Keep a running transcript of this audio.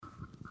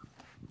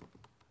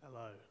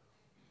Hello.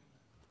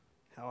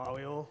 How are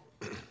we all?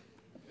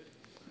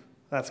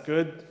 That's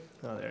good.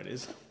 Oh, there it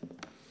is.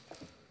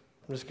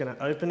 I'm just going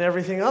to open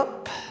everything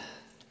up.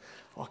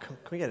 Oh, can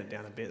we get it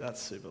down a bit? That's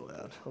super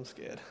loud. I'm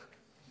scared.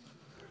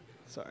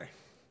 Sorry.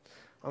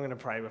 I'm going to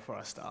pray before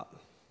I start.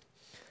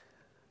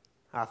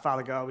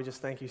 Father God, we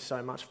just thank you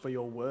so much for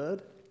your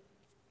word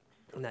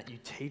and that you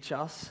teach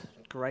us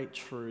great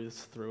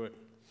truths through it.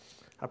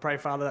 I pray,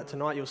 Father, that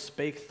tonight you'll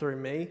speak through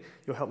me.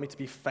 You'll help me to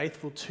be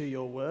faithful to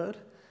your word.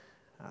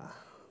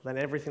 Let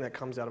everything that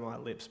comes out of my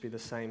lips be the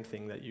same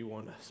thing that you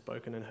want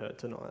spoken and heard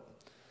tonight.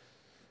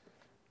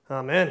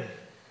 Amen.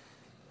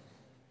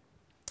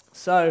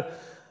 So,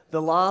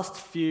 the last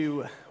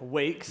few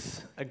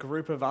weeks, a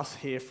group of us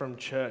here from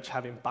church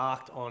have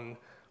embarked on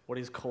what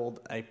is called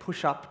a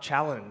push-up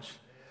challenge.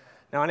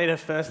 Now, I need to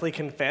firstly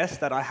confess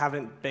that I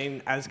haven't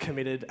been as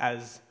committed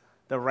as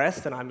the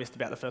rest, and I missed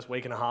about the first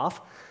week and a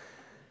half.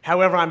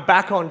 However, I'm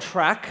back on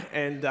track,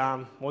 and,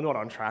 well, not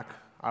on track.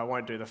 I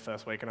won't do the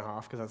first week and a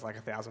half because that's like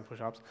 1,000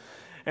 push-ups.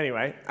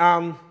 Anyway,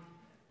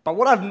 but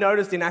what I've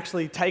noticed in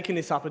actually taking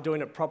this up and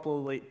doing it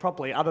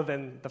properly, other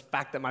than the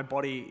fact that my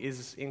body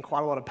is in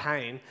quite a lot of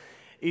pain,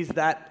 is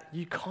that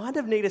you kind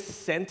of need to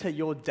center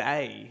your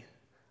day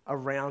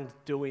around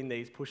doing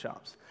these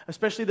push-ups,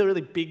 especially the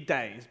really big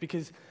days,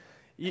 because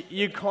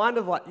you kind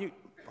of like,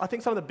 I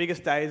think some of the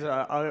biggest days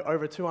are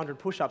over 200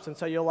 push-ups, and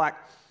so you're like,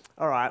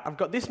 all right, I've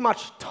got this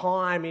much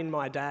time in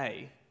my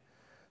day,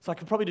 so I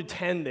could probably do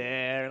 10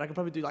 there, and I could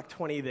probably do like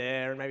 20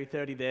 there, and maybe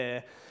 30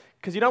 there,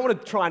 because you don't want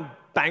to try and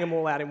bang them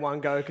all out in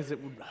one go because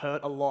it would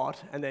hurt a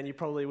lot, and then you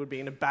probably would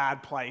be in a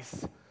bad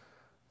place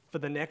for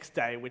the next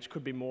day, which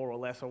could be more or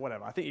less or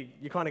whatever. I think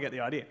you kind of get the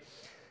idea.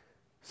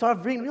 So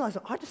I've realised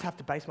that I just have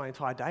to base my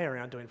entire day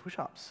around doing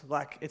push-ups.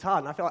 Like, it's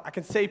hard, and I feel like I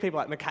can see people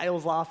like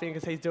Mikhail's laughing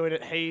because he's doing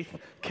it, Heath,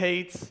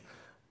 Keats.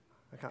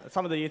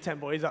 Some of the Year 10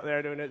 boys up there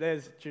are doing it.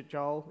 There's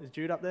Joel. Is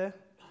Jude up there?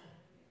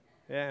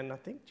 Yeah, and I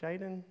think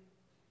Jaden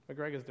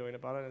McGregor's doing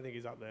it, but I don't think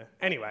he's up there.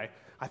 Anyway,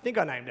 I think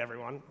I named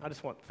everyone. I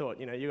just thought,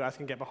 you guys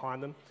can get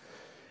behind them.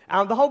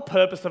 The whole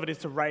purpose of it is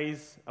to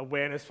raise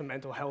awareness for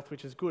mental health,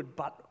 which is good,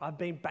 but I've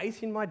been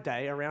basing my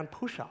day around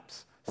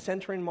push-ups,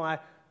 centering my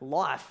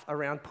life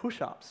around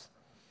push-ups.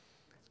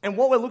 And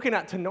what we're looking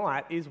at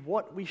tonight is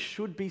what we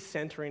should be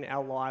centering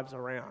our lives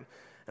around.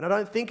 And I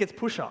don't think it's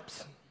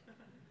push-ups.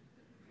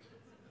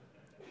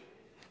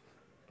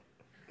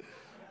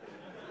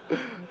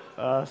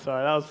 Sorry,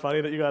 that was funny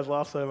that you guys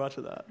laughed so much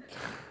at that.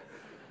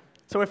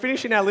 So we're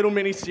finishing our little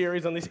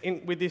mini-series on this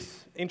with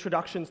this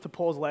introductions to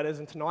Paul's letters,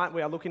 and tonight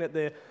we are looking at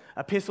the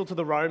epistle to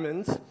the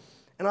Romans.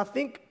 And I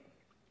think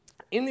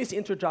in this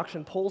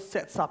introduction, Paul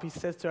sets up, he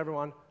says to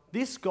everyone,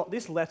 this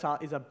letter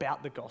is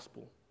about the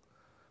gospel.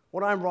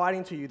 What I'm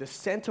writing to you, the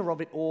center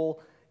of it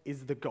all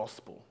is the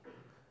gospel.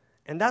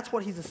 And that's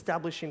what he's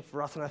establishing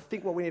for us. And I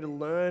think what we need to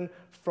learn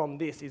from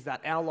this is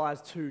that our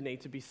lives too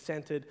need to be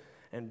centered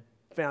and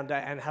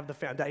have the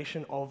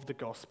foundation of the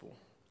gospel.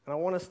 And I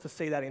want us to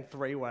see that in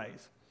three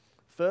ways.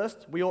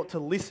 First, we ought to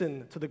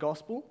listen to the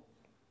gospel.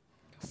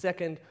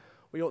 Second,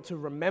 we ought to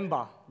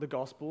remember the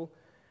gospel.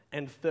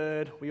 And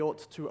third, we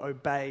ought to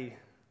obey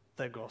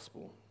the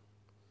gospel.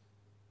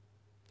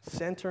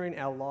 Centering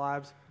our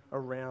lives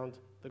around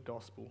the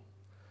gospel.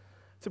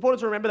 It's important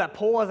to remember that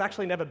Paul has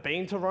actually never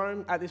been to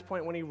Rome at this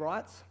point when he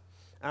writes.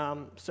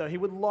 So he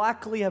would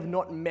likely have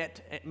not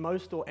met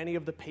most or any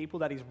of the people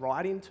that he's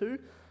writing to.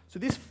 So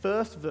this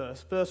first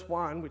verse, verse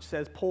 1, which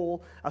says,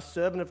 Paul, a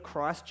servant of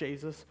Christ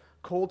Jesus,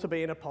 called to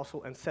be an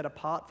apostle and set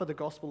apart for the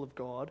gospel of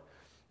God,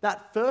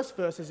 that first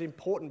verse is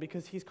important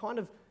because he's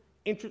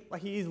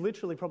he is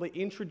literally probably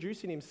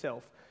introducing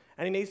himself,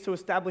 and he needs to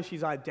establish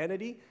his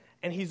identity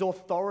and his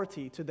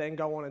authority to then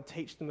go on and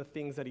teach them the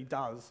things that he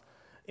does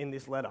in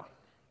this letter.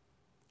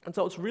 And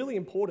so it's really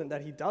important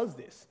that he does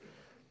this.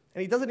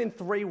 And he does it in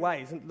three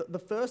ways. And the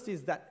first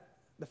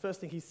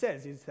thing he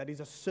says is that he's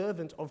a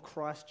servant of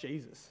Christ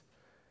Jesus.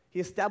 He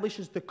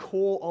establishes the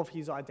core of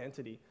his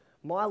identity.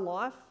 My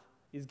life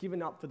is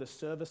given up for the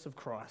service of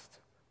Christ.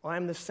 I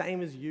am the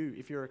same as you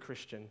if you're a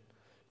Christian.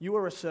 You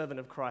are a servant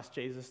of Christ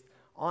Jesus.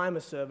 I am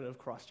a servant of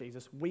Christ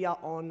Jesus. We are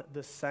on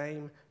the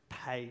same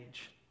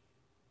page.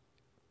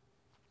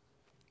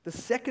 The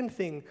second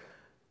thing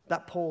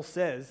that Paul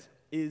says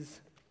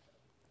is,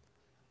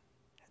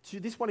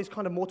 this one is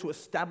kind of more to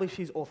establish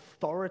his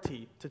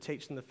authority to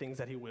teach them the things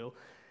that he will,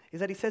 is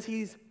that he says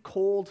he's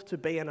called to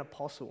be an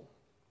apostle.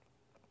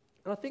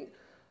 And I think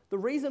the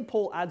reason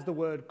Paul adds the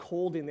word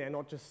called in there,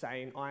 not just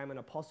saying I am an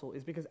apostle,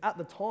 is because at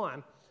the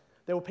time,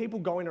 there were people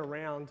going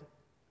around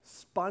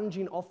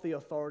sponging off the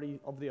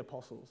authority of the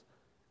apostles.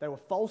 They were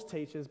false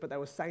teachers, but they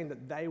were saying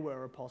that they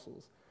were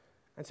apostles.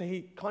 And so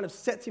he kind of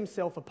sets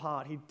himself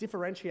apart. He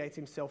differentiates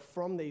himself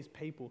from these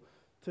people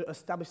to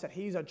establish that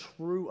he's a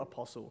true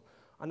apostle.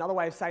 Another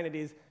way of saying it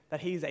is that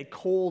he's a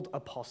called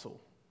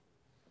apostle.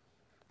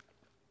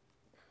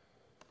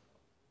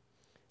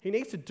 He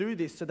needs to do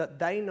this so that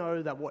they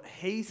know that what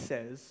he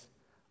says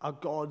are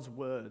God's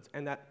words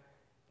and that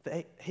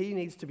he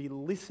needs to be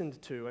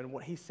listened to, and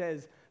what he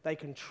says they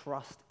can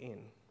trust in.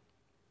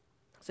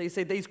 So you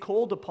see, these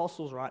called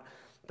apostles, right,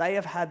 they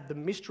have had the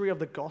mystery of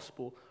the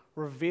gospel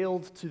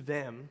revealed to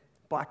them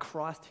by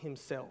Christ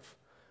himself.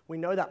 We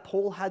know that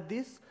Paul had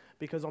this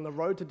because on the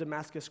road to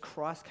Damascus,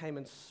 Christ came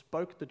and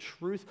spoke the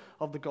truth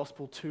of the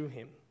gospel to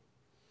him.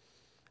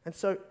 And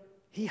so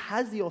he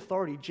has the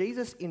authority.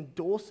 Jesus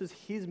endorses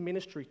his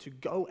ministry to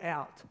go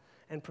out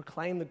and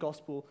proclaim the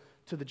gospel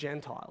to the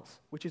Gentiles,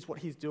 which is what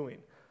he's doing.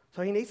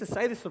 So he needs to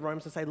say this to the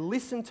Romans, to say,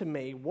 listen to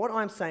me. What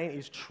I'm saying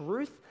is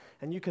truth,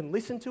 and you can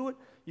listen to it,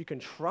 you can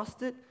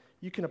trust it,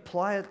 you can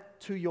apply it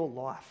to your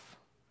life.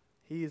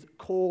 He is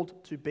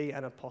called to be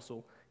an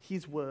apostle.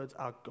 His words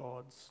are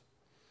God's.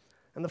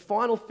 And the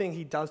final thing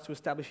he does to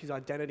establish his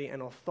identity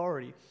and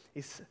authority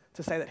is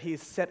to say that he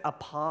is set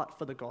apart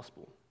for the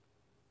gospel.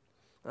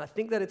 And I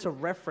think that it's a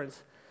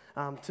reference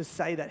to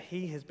say that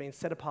he has been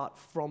set apart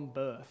from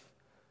birth.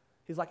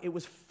 He's like, it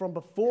was from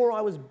before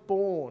I was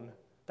born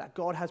that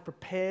God has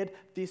prepared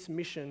this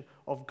mission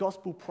of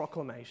gospel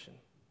proclamation.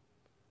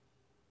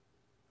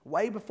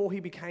 Way before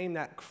he became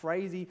that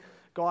crazy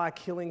guy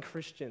killing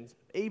Christians,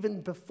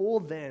 even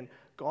before then,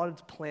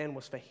 God's plan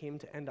was for him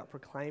to end up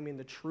proclaiming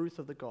the truth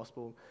of the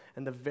gospel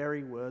and the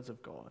very words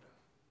of God.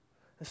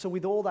 And so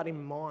with all that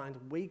in mind,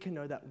 we can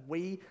know that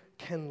we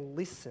can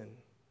listen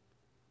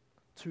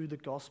to the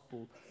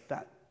gospel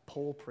that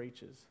Paul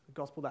preaches, the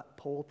gospel that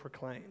Paul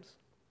proclaims.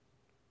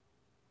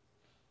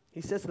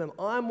 He says to them,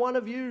 I'm one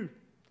of you.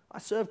 I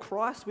serve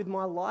Christ with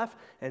my life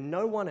and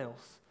no one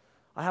else.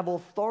 I have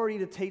authority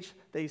to teach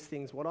these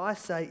things. What I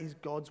say is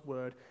God's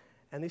word,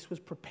 and this was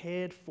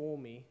prepared for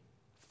me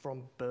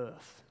from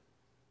birth.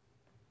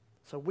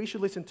 So we should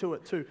listen to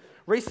it too.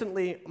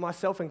 Recently,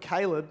 myself and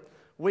Caleb,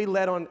 we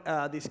led on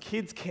this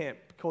kids camp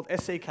called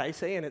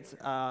SCKC, and it's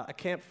a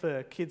camp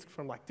for kids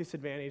from like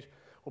disadvantaged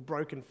or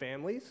broken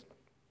families.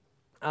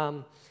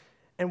 And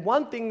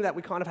one thing that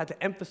we kind of had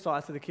to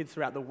emphasize to the kids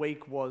throughout the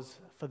week was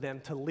for them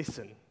to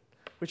listen,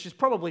 which is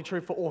probably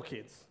true for all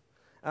kids.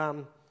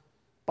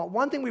 But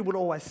one thing we would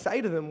always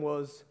say to them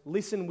was,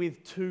 listen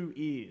with 2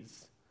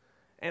 ears.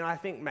 And I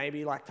think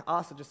maybe, like to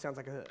us, it just sounds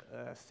like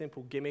a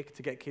simple gimmick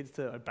to get kids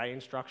to obey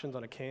instructions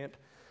on a camp.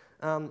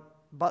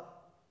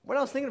 But when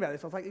I was thinking about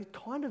this, I was like, it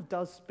kind of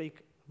does speak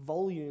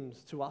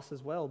volumes to us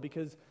as well,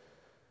 because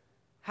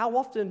how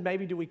often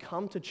maybe do we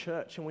come to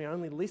church and we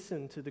only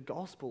listen to the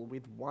gospel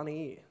with 1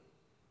 ear?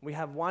 We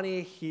have 1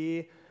 ear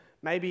here.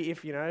 Maybe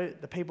if,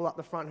 the people up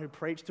the front who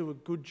preach do a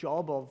good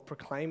job of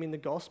proclaiming the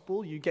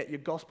gospel, you get your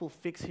gospel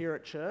fix here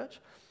at church,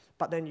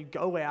 but then you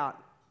go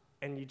out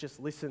and you just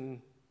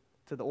listen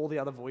to all the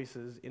other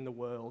voices in the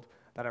world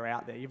that are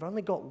out there. You've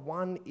only got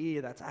 1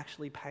 ear that's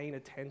actually paying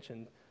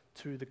attention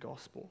to the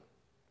gospel.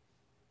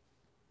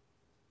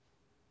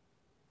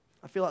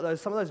 I feel like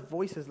some of those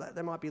voices,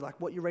 they might be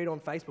like what you read on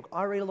Facebook.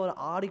 I read a lot of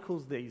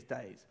articles these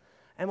days.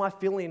 Am I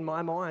filling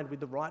my mind with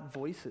the right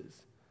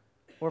voices?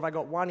 Or have I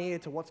got 1 ear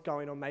to what's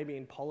going on maybe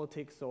in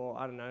politics or,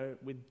 I don't know,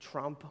 with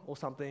Trump or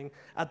something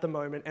at the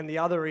moment, and the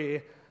other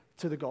ear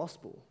to the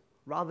gospel,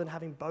 rather than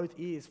having both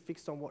ears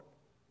fixed on what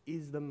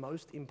is the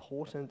most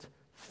important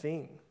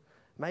thing?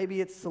 Maybe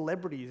it's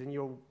celebrities and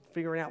you're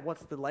figuring out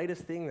what's the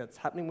latest thing that's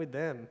happening with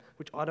them,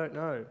 which I don't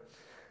know.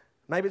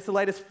 Maybe it's the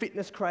latest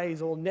fitness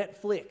craze or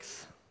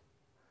Netflix.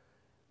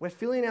 We're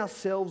filling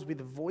ourselves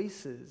with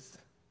voices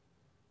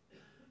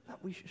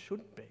that we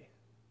shouldn't be.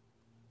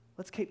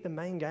 Let's keep the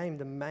main game,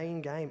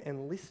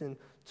 and listen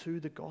to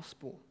the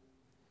gospel.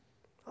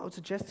 I would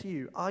suggest to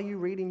you, are you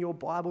reading your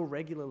Bible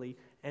regularly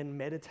and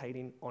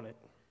meditating on it?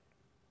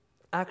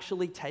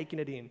 Actually taking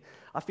it in.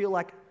 I feel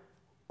like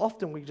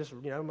often we just,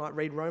 might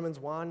read Romans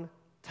 1,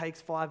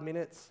 takes 5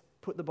 minutes,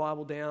 put the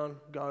Bible down,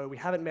 go. We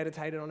haven't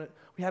meditated on it.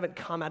 We haven't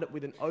come at it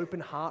with an open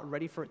heart,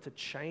 ready for it to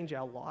change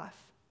our life.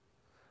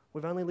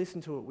 We've only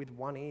listened to it with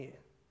 1 ear.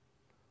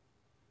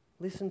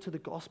 Listen to the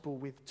gospel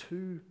with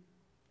two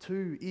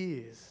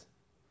ears.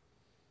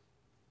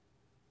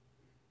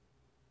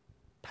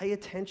 Pay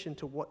attention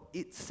to what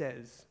it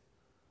says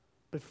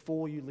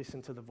before you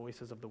listen to the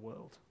voices of the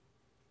world.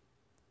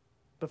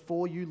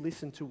 Before you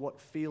listen to what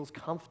feels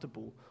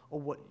comfortable or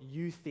what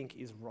you think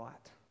is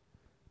right.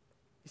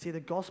 You see,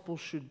 the gospel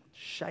should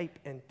shape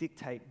and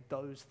dictate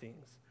those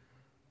things,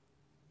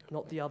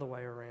 not the other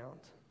way around.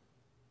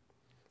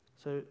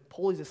 So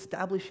Paul is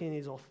establishing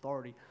his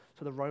authority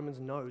so the Romans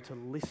know to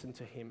listen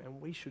to him, and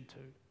we should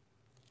too.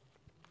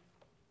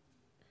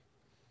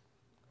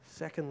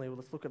 Secondly,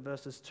 let's look at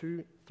verses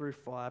 2 through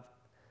 5.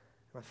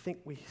 And I think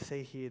we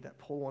see here that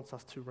Paul wants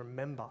us to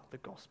remember the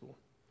gospel.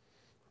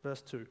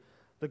 Verse 2,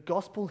 the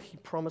gospel he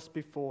promised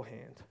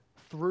beforehand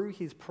through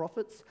his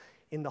prophets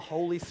in the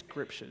Holy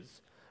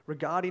Scriptures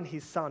regarding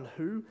his Son,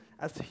 who,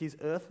 as to his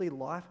earthly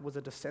life, was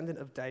a descendant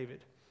of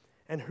David,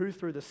 and who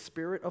through the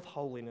Spirit of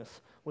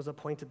holiness was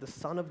appointed the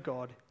Son of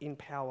God in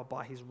power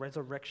by his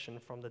resurrection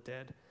from the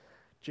dead,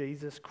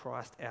 Jesus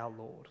Christ our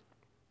Lord.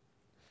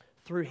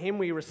 Through him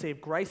we receive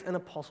grace and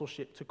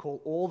apostleship to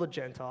call all the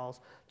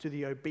Gentiles to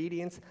the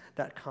obedience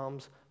that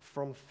comes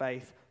from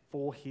faith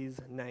for his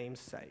name's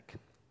sake.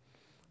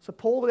 So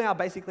Paul now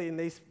basically in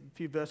these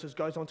few verses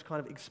goes on to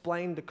kind of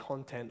explain the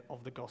content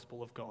of the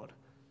gospel of God.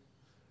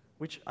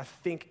 which I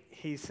think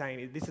he's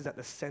saying this is at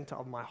the center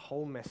of my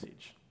whole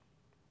message.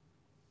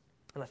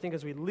 And I think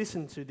as we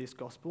listen to this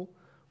gospel,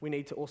 we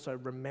need to also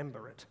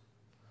remember it.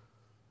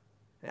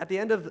 At the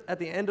end of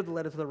the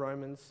letter to the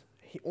Romans,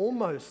 he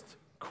almost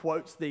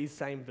quotes these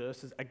same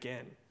verses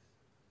again.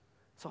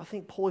 So I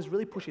think Paul is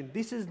really pushing,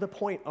 this is the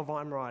point of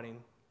I'm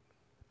writing,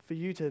 for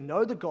you to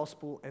know the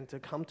gospel and to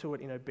come to it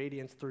in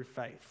obedience through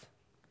faith.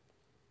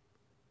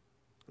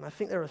 And I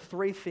think there are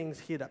three things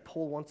here that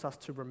Paul wants us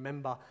to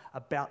remember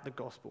about the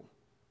gospel.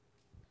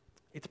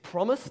 It's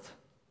promised,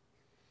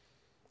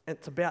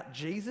 it's about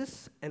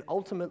Jesus, and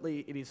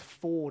ultimately it is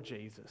for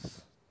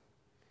Jesus.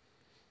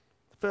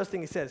 The first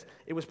thing he says,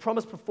 it was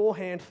promised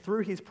beforehand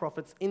through his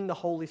prophets in the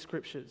Holy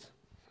Scriptures.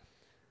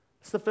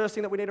 It's the first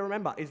thing that we need to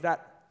remember, is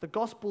that the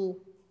gospel,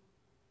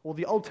 or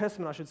the Old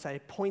Testament I should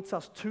say, points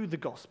us to the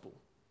gospel.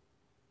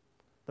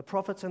 The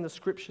prophets and the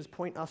scriptures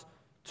point us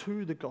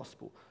to the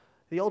gospel.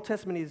 The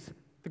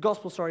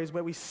gospel is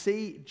where we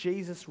see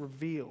Jesus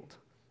revealed.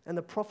 And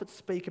the prophets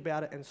speak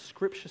about it and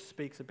scripture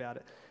speaks about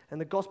it.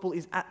 And the gospel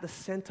is at the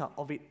center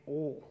of it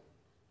all.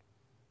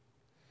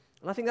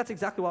 And I think that's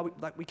exactly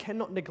why we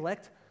cannot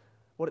neglect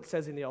what it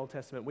says in the Old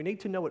Testament. We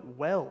need to know it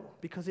well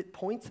because it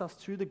points us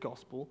to the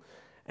gospel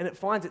and it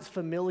finds its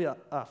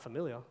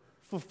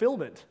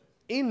fulfillment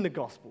in the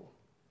gospel.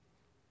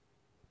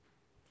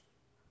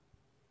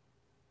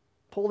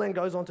 Paul then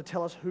goes on to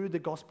tell us who the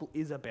gospel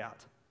is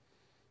about.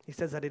 He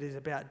says that it is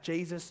about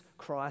Jesus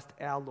Christ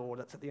our Lord.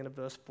 That's at the end of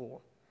verse 4.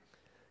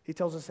 He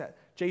tells us that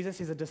Jesus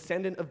is a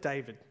descendant of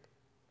David.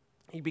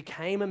 He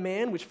became a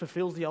man, which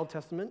fulfills the Old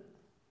Testament.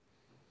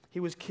 He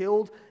was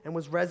killed and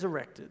was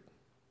resurrected.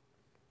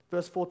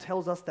 Verse 4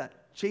 tells us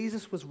that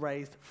Jesus was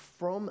raised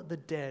from the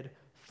dead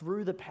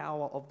through the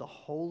power of the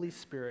Holy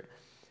Spirit,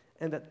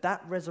 and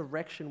that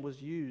resurrection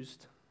was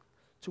used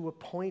to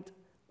appoint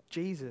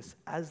Jesus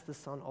as the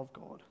Son of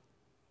God.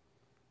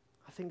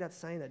 I think that's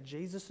saying that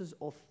Jesus'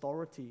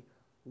 authority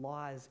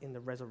lies in the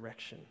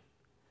resurrection.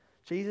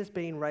 Jesus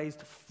being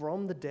raised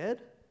from the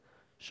dead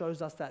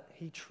shows us that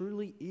he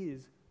truly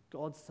is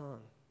God's Son.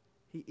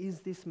 He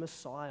is this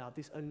Messiah,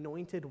 this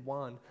anointed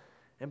one,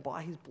 and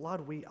by his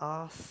blood we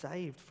are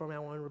saved from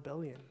our own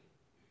rebellion.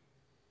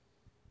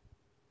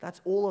 That's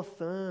all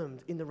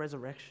affirmed in the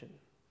resurrection.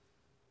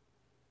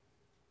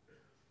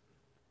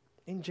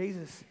 In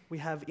Jesus, we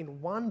have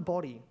in one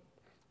body,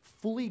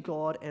 fully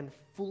God and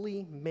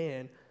fully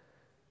man.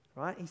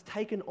 Right? He's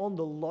taken on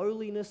the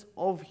lowliness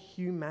of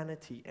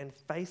humanity and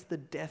faced the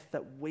death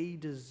that we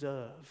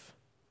deserve.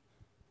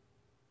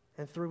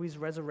 And through his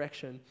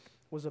resurrection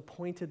was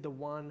appointed the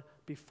one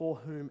before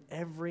whom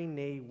every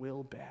knee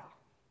will bow.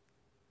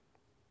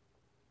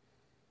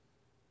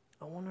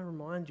 I want to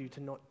remind you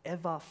to not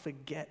ever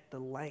forget the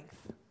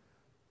length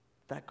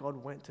that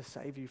God went to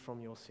save you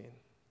from your sin,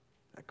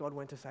 that God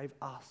went to save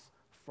us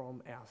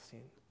from our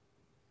sin.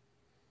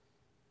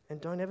 And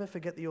don't ever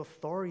forget the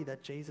authority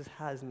that Jesus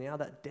has now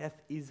that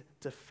death is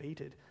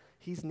defeated.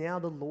 He's now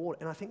the Lord.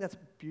 And I think that's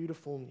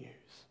beautiful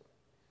news.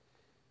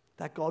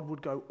 That God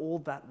would go all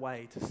that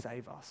way to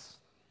save us.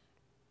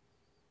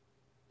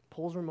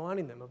 Paul's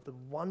reminding them of the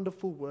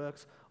wonderful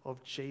works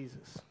of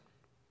Jesus.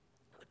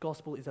 The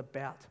gospel is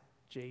about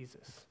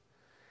Jesus.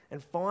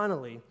 And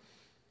finally,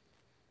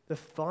 the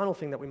final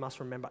thing that we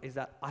must remember is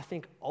that I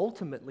think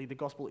ultimately the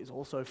gospel is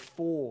also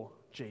for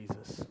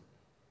Jesus.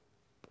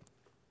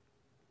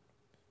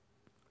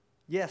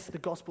 Yes, the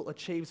gospel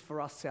achieves for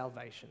us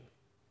salvation.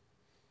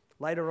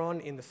 Later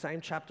on in the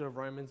same chapter of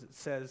Romans, it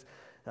says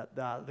that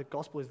the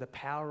gospel is the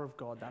power of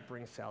God that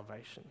brings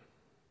salvation.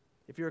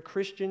 If you're a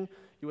Christian,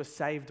 you are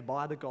saved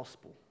by the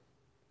gospel.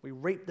 We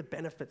reap the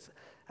benefits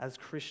as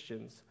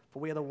Christians, for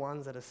we are the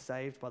ones that are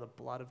saved by the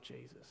blood of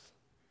Jesus.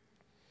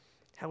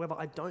 However,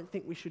 I don't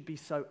think we should be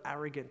so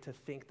arrogant to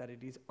think that it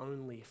is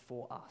only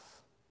for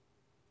us.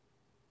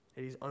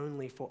 It is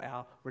only for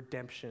our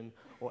redemption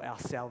or our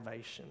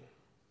salvation.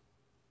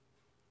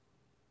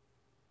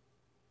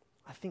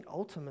 I think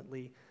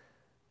ultimately,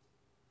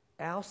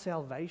 our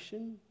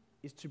salvation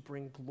is to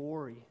bring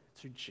glory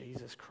to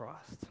Jesus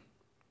Christ.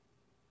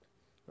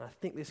 And I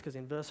think this because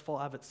in verse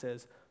 5 it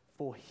says,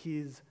 for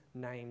his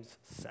name's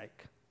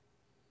sake.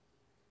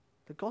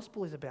 The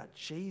gospel is about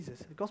Jesus.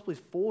 The gospel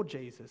is for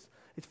Jesus.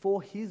 It's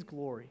for his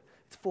glory.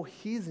 It's for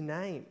his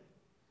name.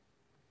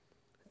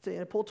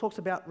 Paul talks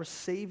about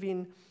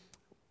receiving,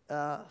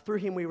 through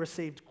him we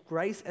received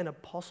grace and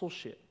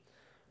apostleship.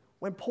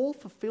 When Paul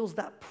fulfills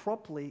that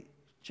properly,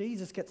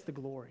 Jesus gets the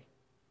glory.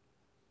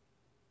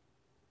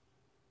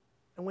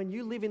 And when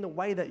you live in the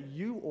way that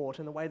you ought,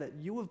 in the way that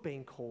you have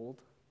been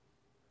called,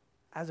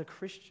 as a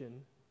Christian,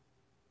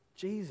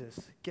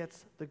 Jesus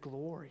gets the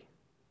glory.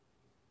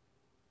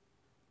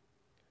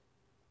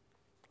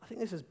 I think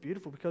this is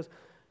beautiful because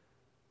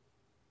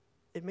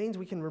it means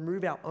we can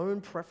remove our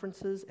own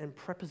preferences and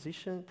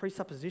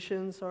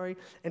presuppositions,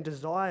 and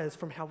desires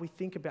from how we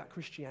think about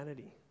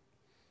Christianity.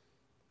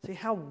 See,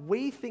 how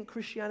we think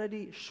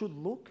Christianity should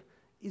look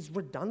is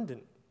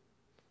redundant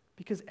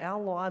because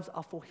our lives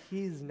are for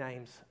his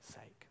name's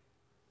sake.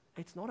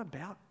 It's not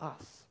about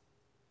us.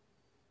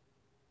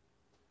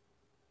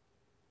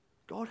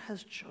 God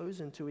has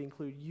chosen to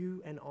include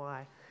you and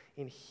I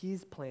in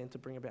his plan to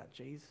bring about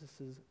Jesus'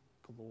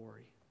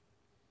 glory.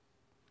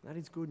 That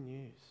is good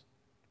news.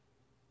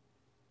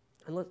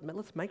 And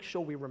let's make sure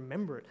we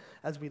remember it.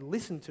 As we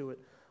listen to it,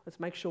 let's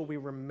make sure we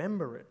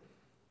remember it.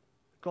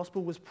 The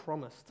gospel was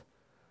promised.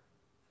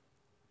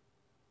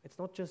 It's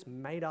not just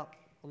made up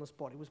on the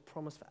spot. It was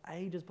promised for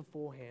ages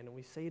beforehand, and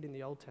we see it in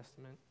the Old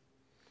Testament.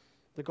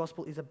 The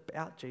gospel is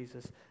about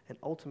Jesus and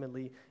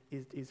ultimately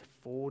is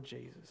for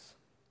Jesus.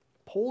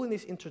 Paul in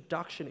this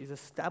introduction is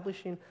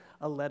establishing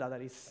a letter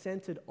that is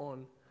centered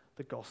on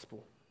the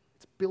gospel.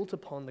 It's built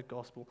upon the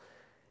gospel,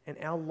 and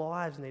our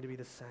lives need to be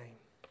the same.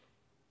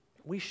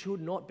 We should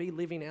not be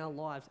living our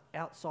lives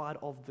outside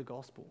of the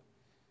gospel.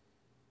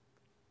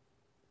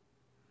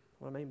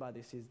 What I mean by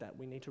this is that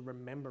we need to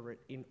remember it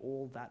in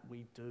all that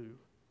we do.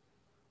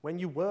 When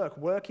you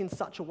work in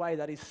such a way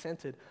that is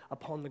centered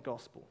upon the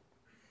gospel.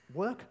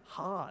 Work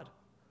hard.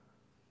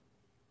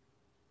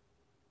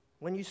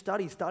 When you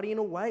study in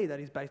a way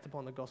that is based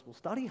upon the gospel.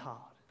 Study hard.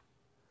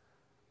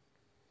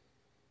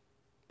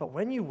 But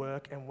when you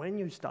work and when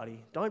you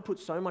study, don't put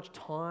so much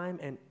time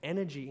and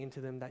energy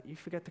into them that you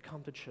forget to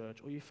come to church,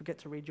 or you forget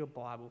to read your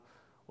Bible,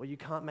 or you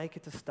can't make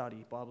it to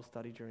Bible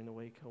study during the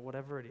week, or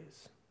whatever it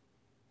is.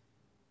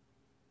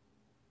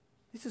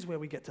 This is where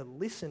we get to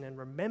listen and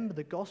remember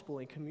the gospel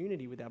in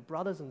community with our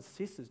brothers and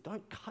sisters.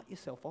 Don't cut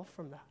yourself off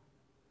from that.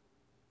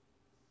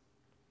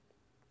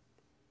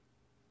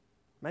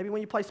 Maybe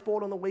when you play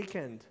sport on the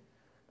weekend,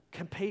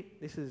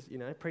 compete, this is,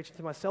 preaching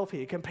to myself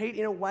here, compete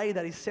in a way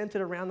that is centered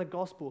around the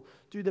gospel.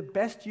 Do the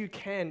best you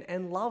can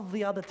and love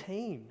the other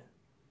team.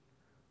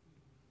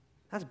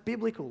 That's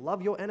biblical.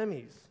 Love your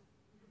enemies.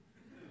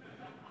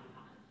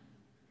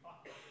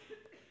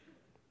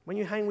 When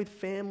you hang with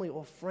family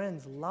or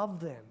friends, love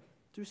them.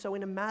 Do so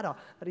in a manner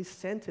that is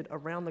centered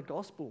around the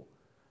gospel.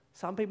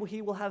 Some people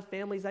here will have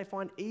families they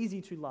find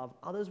easy to love.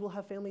 Others will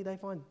have family they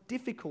find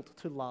difficult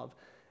to love.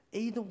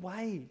 Either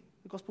way,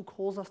 the gospel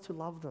calls us to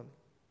love them.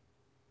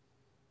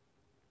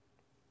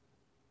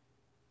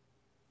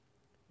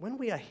 When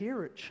we are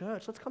here at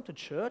church, let's come to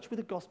church with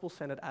a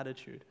gospel-centered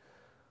attitude.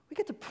 We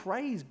get to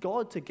praise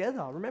God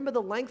together. Remember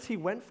the lengths he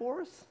went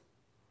for us?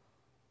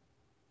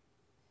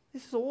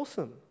 This is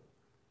awesome.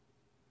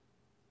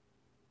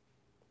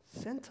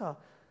 Center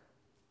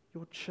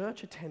your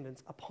church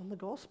attendance upon the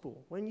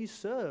gospel. When you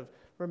serve,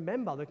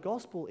 remember the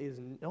gospel is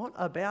not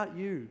about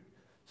you.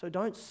 So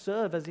don't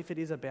serve as if it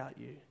is about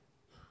you.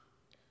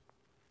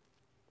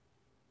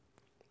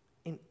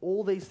 In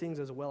all these things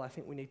as well, I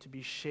think we need to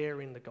be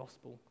sharing the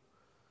gospel.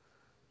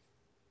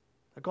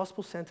 A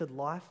gospel-centered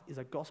life is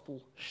a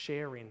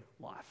gospel-sharing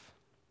life.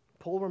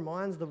 Paul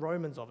reminds the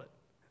Romans of it.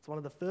 It's one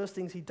of the first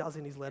things he does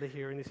in his letter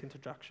here in this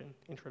introduction.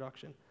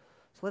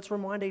 So let's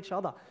remind each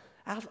other.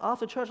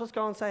 After church, let's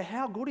go and say,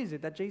 how good is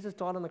it that Jesus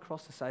died on the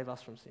cross to save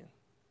us from sin?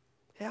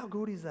 How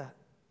good is that?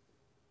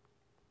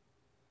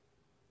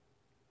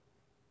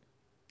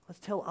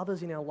 Let's tell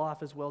others in our life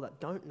as well that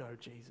don't know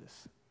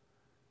Jesus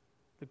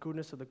the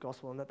goodness of the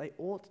gospel and that they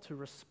ought to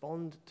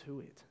respond to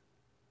it.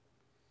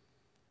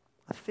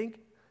 I think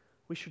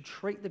we should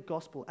treat the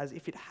gospel as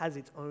if it has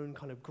its own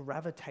kind of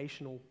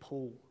gravitational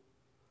pull.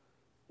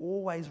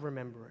 Always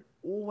remember it.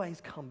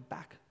 Always come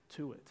back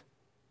to it.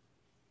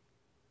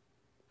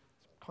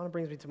 This kind of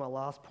brings me to my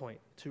last point,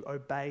 to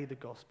obey the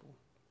gospel.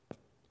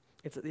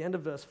 It's at the end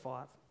of verse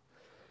 5.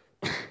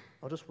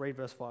 I'll just read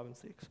verse 5 and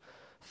 6.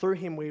 Through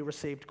him we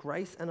received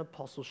grace and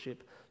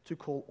apostleship to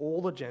call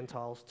all the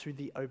Gentiles to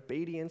the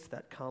obedience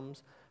that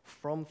comes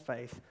from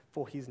faith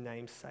for his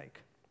name's sake.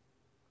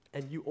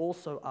 And you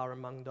also are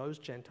among those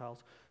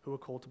Gentiles who are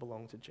called to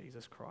belong to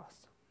Jesus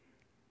Christ.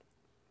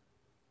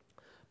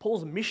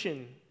 Paul's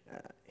mission,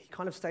 he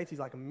kind of states he's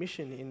like a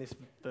mission in this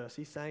verse.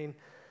 He's saying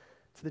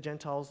to the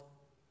Gentiles,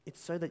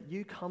 it's so that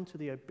you come to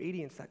the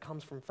obedience that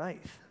comes from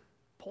faith.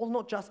 Paul's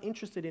not just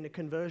interested in a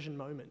conversion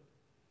moment.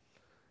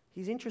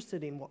 He's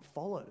interested in what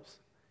follows.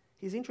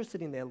 He's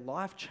interested in their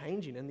life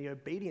changing and the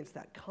obedience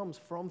that comes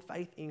from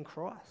faith in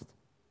Christ.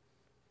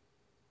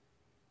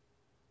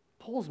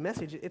 Paul's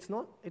message, it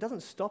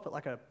doesn't stop at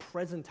like a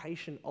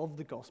presentation of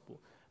the gospel,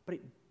 but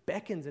it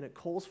beckons and it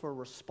calls for a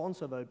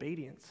response of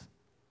obedience.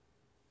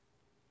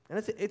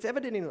 And it's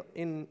evident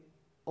in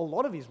a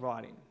lot of his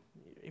writing.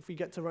 If we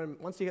get to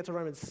once you get to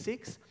Romans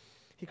 6,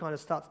 he kind of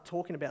starts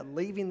talking about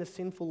leaving the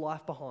sinful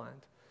life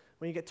behind.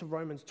 When you get to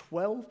Romans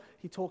 12,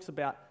 he talks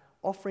about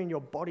offering your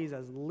bodies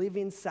as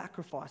living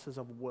sacrifices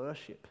of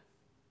worship.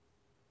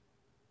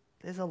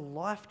 There's a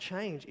life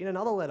change. In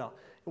another letter,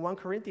 in 1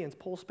 Corinthians,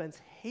 Paul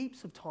spends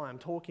heaps of time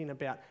talking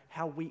about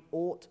how we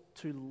ought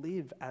to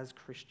live as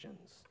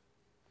Christians.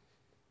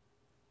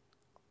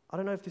 I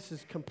don't know if this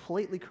is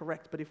completely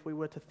correct, but if we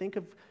were to think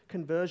of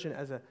conversion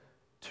as a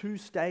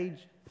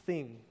two-stage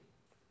thing,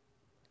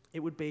 it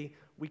would be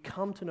we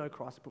come to know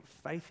Christ, put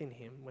faith in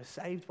him, we're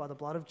saved by the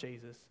blood of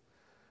Jesus,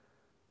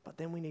 but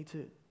then we need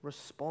to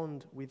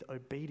respond with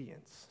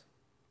obedience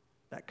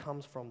that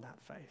comes from that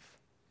faith.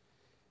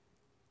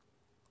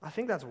 I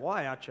think that's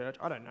why our church,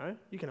 I don't know,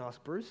 you can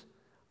ask Bruce,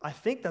 I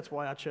think that's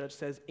why our church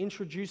says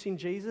introducing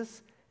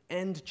Jesus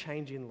and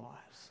changing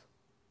lives.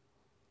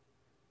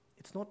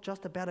 It's not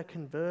just about a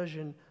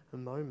conversion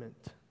moment.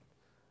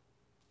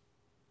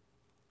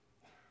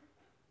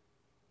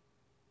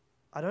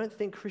 I don't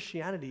think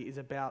Christianity is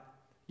about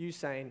you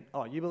saying,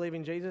 oh, you believe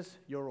in Jesus,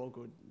 you're all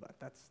good. But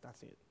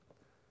that's it.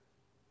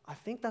 I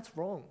think that's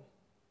wrong.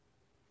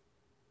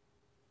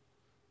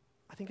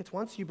 I think it's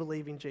once you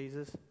believe in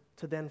Jesus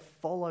to then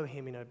follow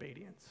him in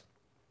obedience.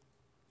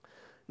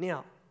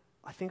 Now,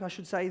 I think I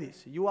should say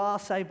this. You are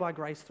saved by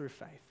grace through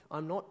faith.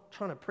 I'm not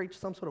trying to preach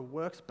some sort of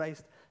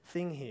works-based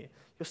thing here.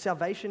 Your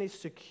salvation is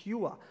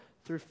secure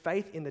through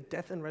faith in the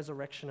death and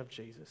resurrection of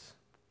Jesus.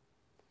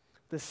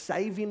 The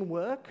saving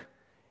work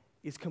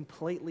is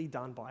completely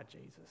done by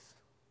Jesus.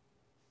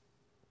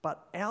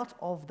 But out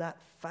of that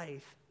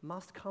faith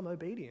must come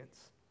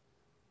obedience.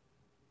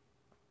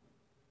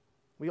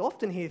 We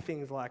often hear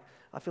things like,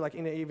 I feel like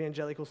in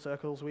evangelical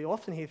circles, we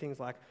often hear things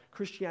like,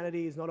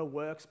 Christianity is not a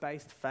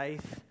works-based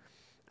faith.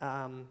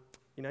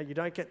 You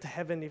don't get to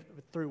heaven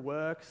through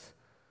works.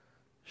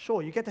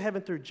 Sure, you get to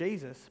heaven through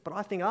Jesus, but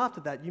I think after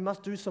that, you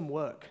must do some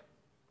work.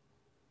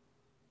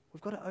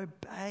 We've got to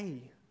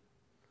obey.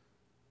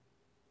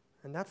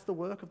 And that's the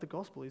work of the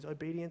gospel, is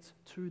obedience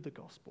to the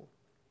gospel.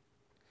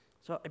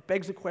 So it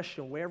begs the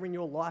question, where in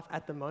your life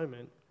at the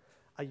moment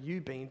are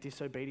you being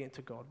disobedient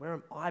to God? Where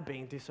am I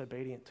being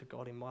disobedient to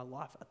God in my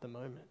life at the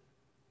moment?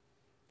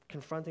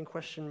 Confronting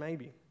question,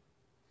 maybe.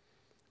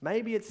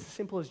 Maybe it's as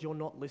simple as you're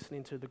not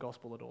listening to the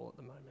gospel at all at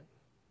the moment.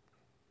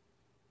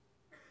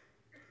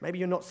 Maybe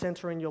you're not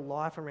centering your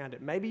life around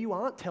it. Maybe you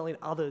aren't telling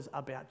others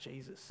about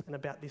Jesus and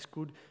about this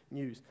good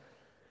news.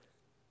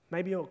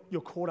 Maybe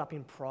you're caught up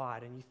in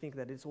pride and you think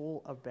that it's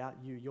all about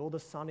you. You're the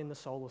sun in the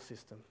solar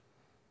system.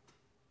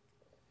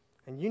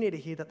 And you need to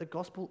hear that the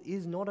gospel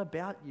is not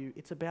about you.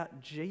 It's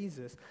about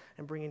Jesus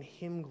and bringing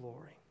him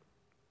glory.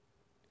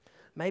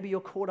 Maybe you're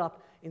caught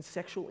up in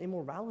sexual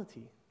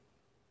immorality.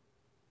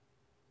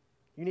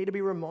 You need to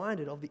be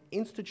reminded of the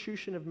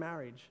institution of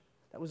marriage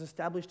that was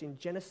established in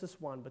Genesis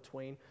 1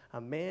 between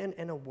a man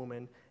and a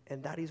woman,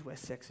 and that is where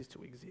sex is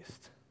to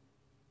exist.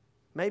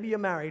 Maybe you're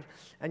married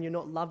and you're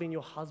not loving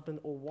your husband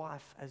or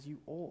wife as you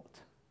ought.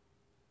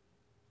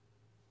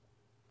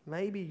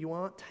 Maybe you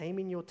aren't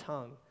taming your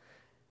tongue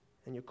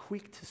and you're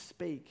quick to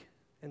speak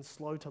and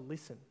slow to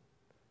listen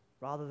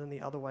rather than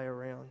the other way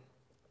around.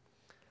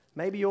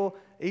 Maybe you're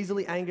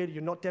easily angered,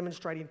 you're not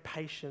demonstrating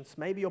patience.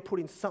 Maybe you're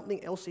putting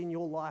something else in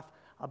your life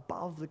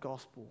above the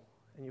gospel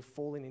and you're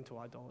falling into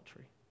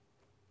idolatry.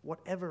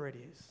 Whatever it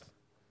is,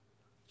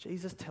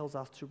 Jesus tells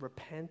us to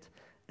repent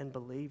and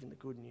believe in the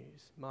good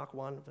news. Mark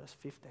 1, verse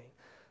 15.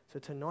 So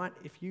tonight,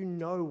 if you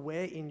know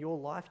where in your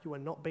life you are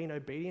not being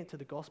obedient to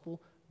the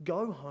gospel,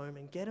 go home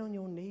and get on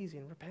your knees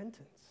in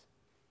repentance.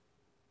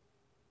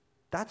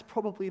 That's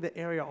probably the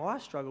area I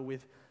struggle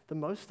with the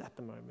most at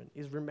the moment,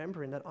 is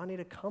remembering that I need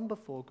to come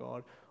before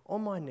God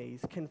on my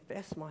knees,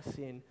 confess my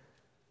sin,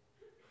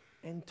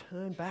 and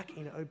turn back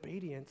in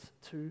obedience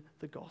to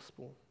the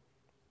gospel.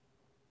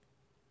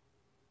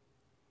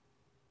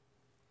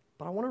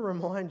 But I want to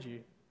remind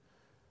you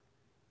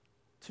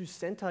to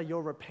center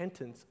your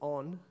repentance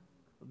on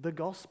the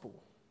gospel.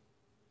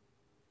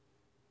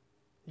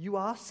 You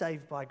are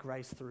saved by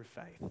grace through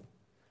faith.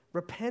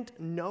 Repent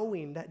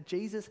knowing that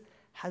Jesus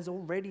has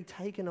already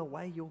taken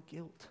away your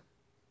guilt.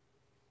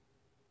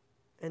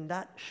 And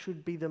that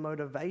should be the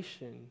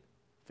motivation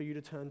for you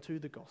to turn to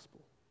the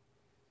gospel.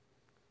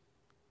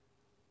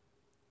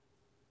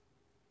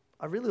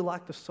 I really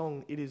like the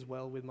song, It Is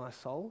Well With My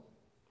Soul.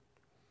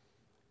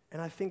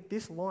 And I think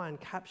this line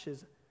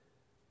captures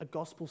a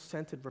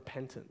gospel-centered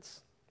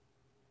repentance.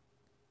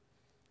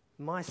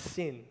 My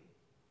sin,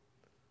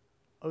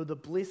 oh, the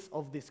bliss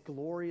of this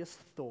glorious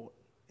thought.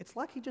 It's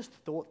like he just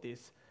thought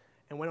this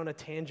and went on a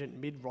tangent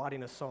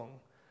mid-writing a song.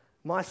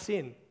 My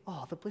sin,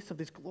 oh, the bliss of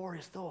this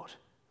glorious thought.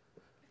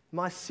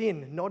 My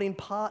sin, not in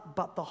part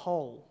but the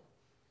whole,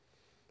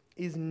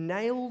 is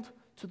nailed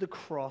to the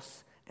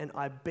cross and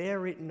I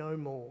bear it no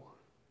more.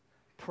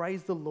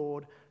 Praise the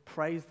Lord,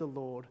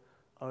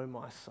 oh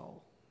my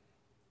soul.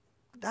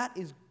 That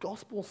is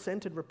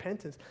gospel-centered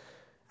repentance.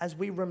 As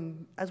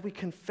we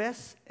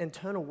confess and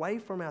turn away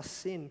from our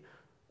sin,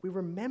 we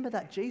remember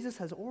that Jesus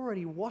has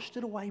already washed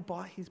it away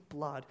by his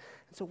blood.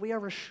 And so we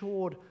are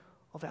assured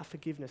of our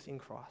forgiveness in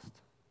Christ.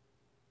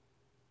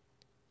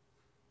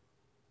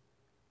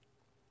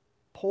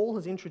 Paul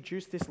has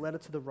introduced this letter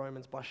to the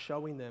Romans by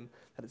showing them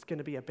that it's going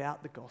to be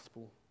about the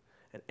gospel.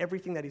 And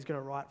everything that he's going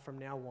to write from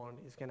now on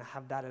is going to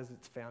have that as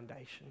its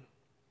foundation.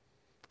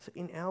 So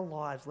in our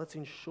lives, let's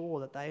ensure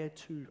that they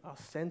too are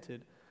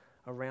centered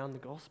around the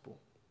gospel.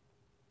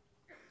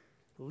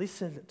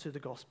 Listen to the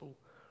gospel,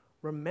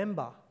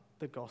 remember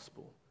the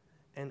gospel,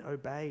 and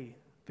obey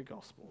the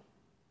gospel.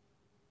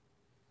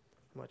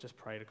 I might just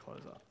pray to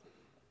close up.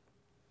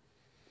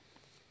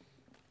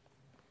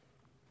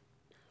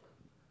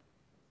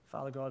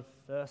 Father God,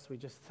 first we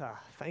just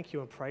thank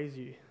you and praise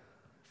you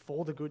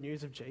for the good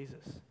news of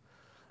Jesus,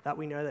 that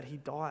we know that he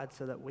died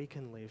so that we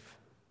can live,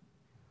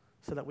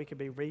 so that we can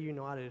be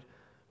reunited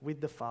with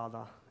the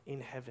Father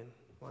in heaven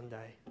one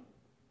day.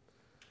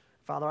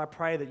 Father, I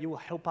pray that you will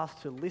help us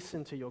to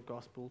listen to your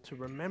gospel, to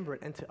remember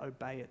it and to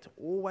obey it, to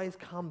always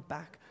come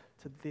back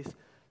to this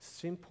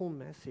simple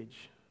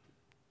message.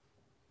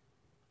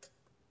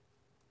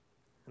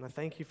 And I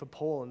thank you for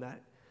Paul and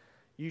that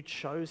you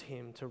chose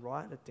him to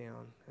write it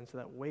down, and so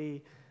that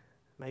we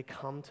may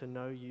come to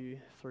know you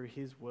through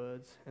his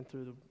words and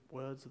through the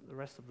words of the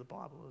rest of the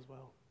Bible as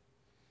well.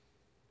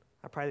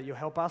 I pray that you'll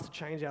help us to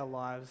change our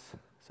lives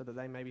so that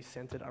they may be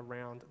centered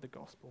around the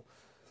gospel.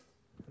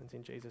 And it's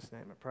in Jesus'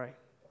 name I pray.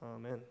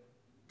 Amen.